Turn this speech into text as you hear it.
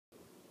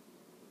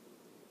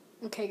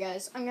Okay,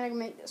 guys, I'm going to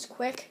make this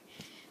quick.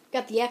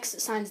 Got the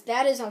exit signs.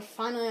 That is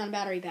finally on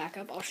battery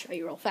backup. I'll show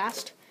you real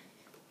fast.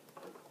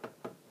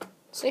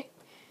 See?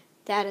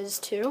 That is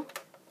 2.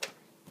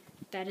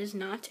 That is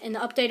not. And the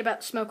update about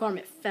the smoke alarm,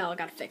 it fell. I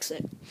got to fix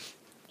it.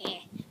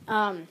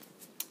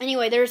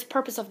 Anyway, there's the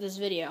purpose of this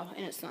video,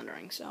 and it's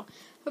thundering. So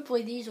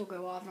hopefully these will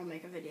go off and I'll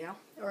make a video.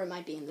 Or it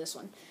might be in this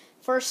one.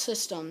 First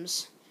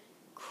systems.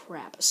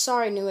 Crap.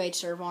 Sorry, New Age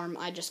serve arm.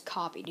 I just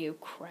copied you.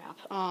 Crap.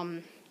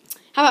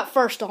 How about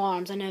first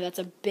alarms? I know that's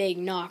a big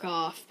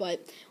knockoff,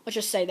 but let's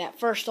just say that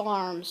first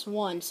alarms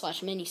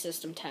 1/mini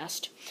system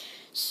test.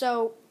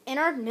 So in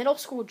our middle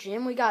school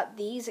gym, we got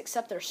these,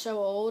 except they're so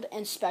old.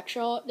 And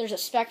Spectra, there's a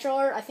Spectra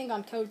alert. I think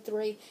on code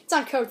 3. It's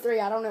on code 3.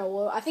 I don't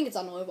know. I think it's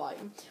on low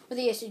volume with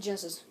EST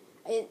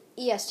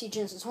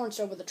Genesis horn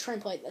stove with a trim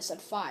plate that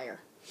said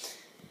fire.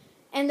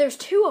 And there's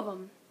 2 of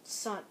them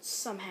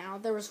somehow.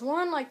 There was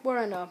one like where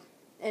an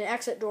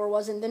exit door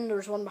was, and then there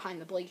was one behind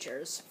the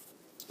bleachers.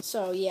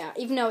 So yeah,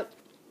 even though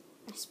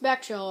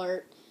Spectra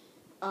alert,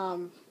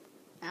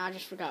 I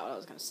just forgot what I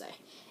was gonna say.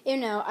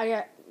 Even though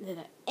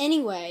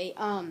anyway,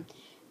 in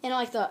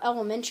like the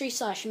elementary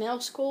 /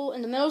 middle school,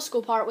 in the middle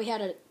school part, we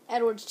had a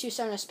Edwards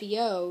 27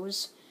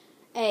 SPOs,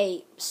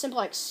 a simple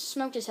like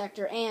smoke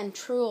detector and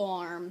true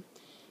alarm,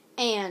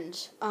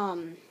 and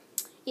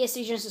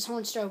EST Genesis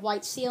horn stove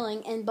white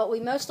ceiling, but we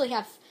mostly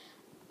have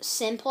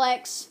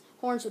simplex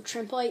horns with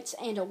trim plates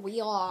and a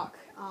wheel-lock,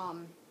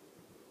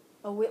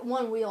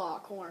 one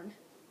wheel-lock horn,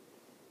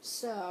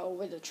 so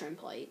with a trim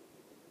plate.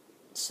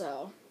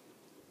 So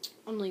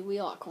only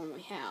wheel-lock horn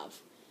we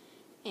have,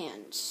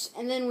 and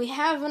then we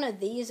have one of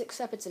these,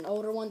 except it's an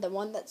older one, the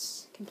one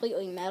that's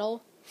completely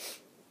metal,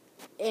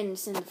 and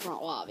it's in the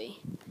front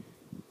lobby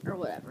or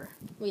whatever.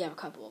 We have a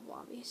couple of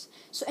lobbies.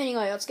 So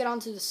anyway, let's get on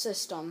to the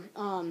system.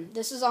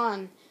 This is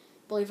on,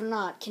 believe it or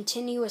not,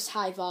 continuous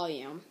high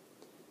volume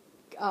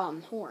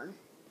horn.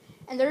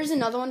 And there is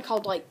another one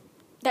called, like,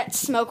 that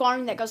smoke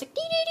alarm that goes like,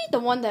 dee-dee-dee, the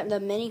one that the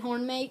mini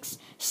horn makes.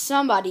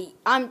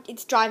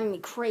 It's driving me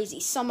crazy.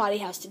 Somebody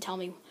has to tell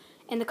me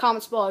in the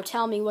comments below,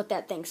 tell me what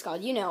that thing's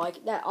called. You know,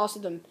 like, that also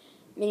the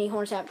mini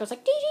horns have, goes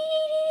like,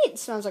 dee-dee-dee-dee. It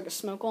sounds like a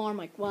smoke alarm,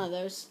 like one of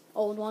those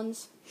old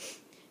ones.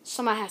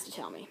 Somebody has to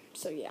tell me.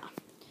 So, yeah.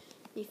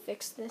 Let me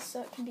fix this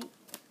so it can be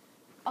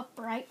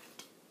upright.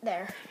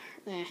 There.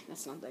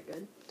 That's not that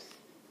good.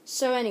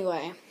 So,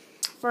 anyway.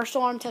 First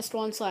alarm test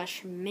 1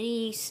 /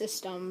 mini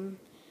system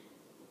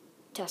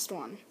test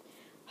 1.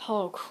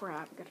 Oh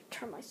crap, I gotta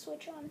turn my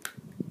switch on.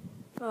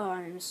 Oh,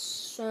 I'm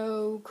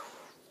so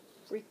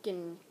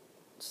freaking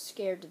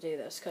scared to do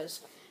this,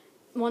 because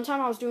one time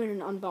I was doing an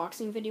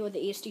unboxing video with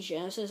the EST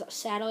Genesis.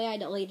 Sadly, I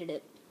deleted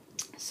it.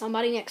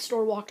 Somebody next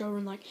door walked over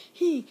and like,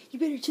 hey, you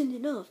better turn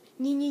it off.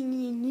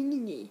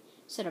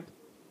 Said a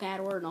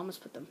bad word and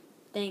almost put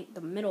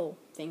the middle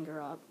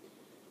finger up.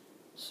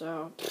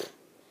 So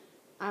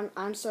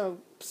I'm so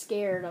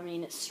scared. I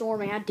mean, it's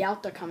storming. I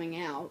doubt they're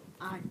coming out.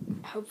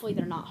 Hopefully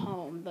they're not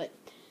home, but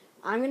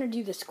I'm going to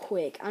do this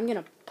quick. I'm going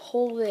to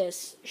pull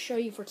this, show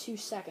you for 2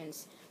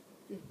 seconds,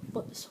 and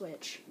flip the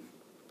switch.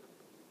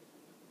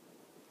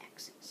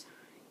 Exit sign.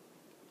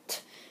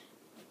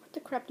 What the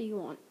crap do you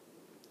want?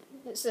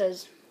 It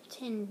says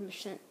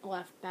 10%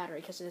 left battery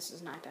because this is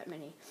an iPad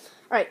mini.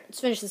 Alright, let's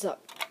finish this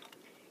up.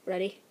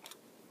 Ready?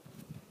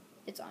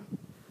 It's on.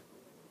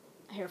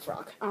 I hear a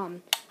frog.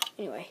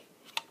 Anyway.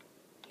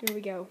 Here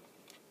we go.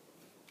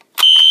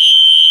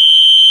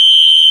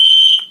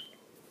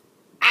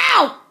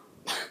 Ow!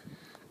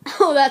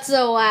 Oh, that's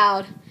so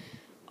loud.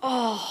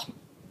 Oh.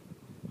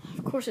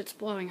 Of course it's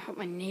blowing. I hope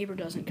my neighbor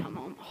doesn't come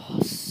home.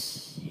 Oh,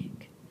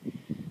 sick.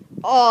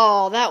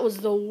 Oh, that was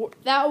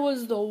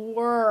the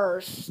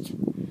worst.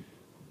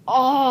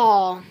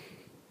 Oh.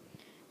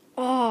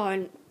 Oh,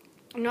 and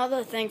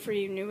another thing for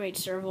you, New Age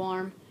serve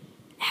alarm.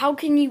 How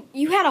can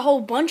you had a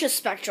whole bunch of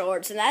Spectra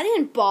alerts and that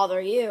didn't bother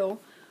you.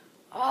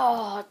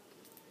 Oh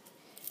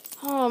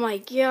my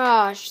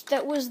gosh,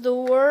 that was the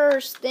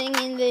worst thing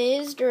in the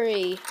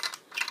history.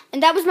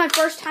 And that was my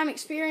first time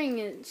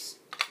experiencing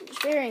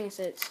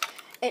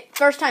it.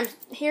 First time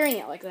hearing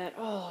it like that.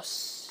 Oh,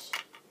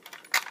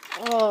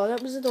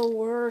 that was the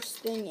worst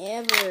thing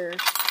ever.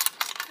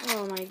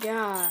 Oh my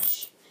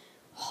gosh.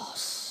 Oh,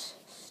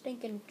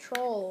 stinking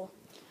troll.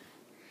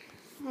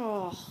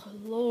 Oh,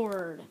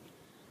 Lord.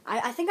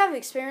 I think I've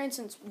experienced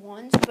it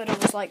once, but it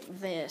was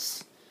like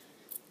this.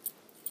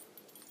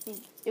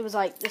 It was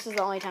like, this is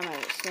the only time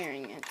I've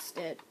experienced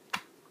it.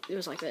 It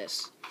was like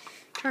this.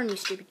 Turn, you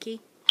stupid key.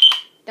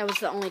 That was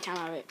the only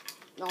time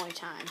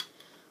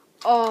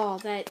Oh,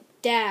 that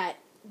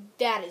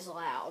is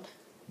loud.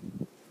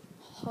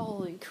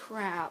 Holy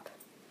crap.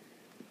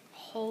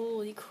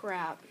 Holy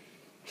crap.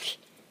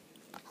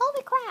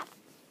 Holy crap.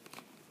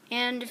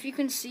 And if you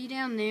can see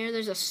down there,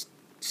 there's a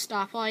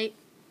stoplight.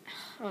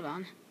 Hold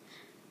on.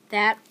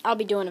 I'll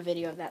be doing a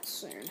video of that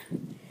soon.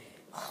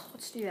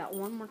 Let's do that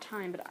one more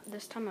time, but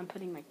this time I'm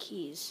putting my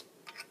keys.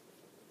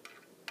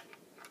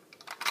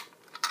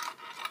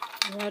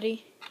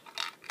 Ready?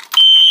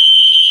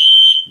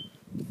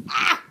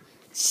 Ah!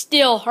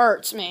 Still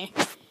hurts me.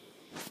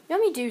 Let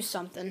me do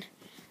something.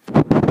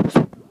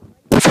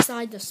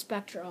 Inside the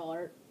Spectra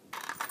alert.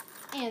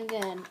 And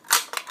then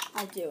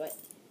I do it.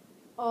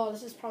 Oh,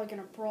 this is probably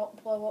going to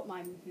blow up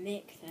my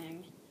mic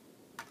thing.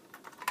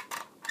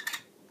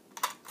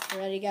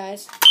 Ready,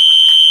 guys?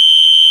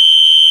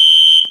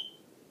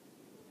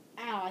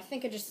 Ow, I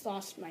think I just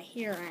lost my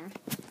hearing.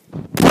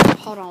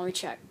 Hold on, let me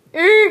check.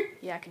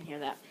 Yeah, I can hear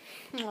that.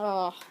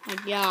 Oh, my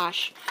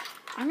gosh.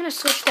 I'm going to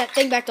switch that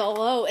thing back to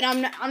low, and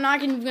I'm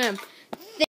not even going to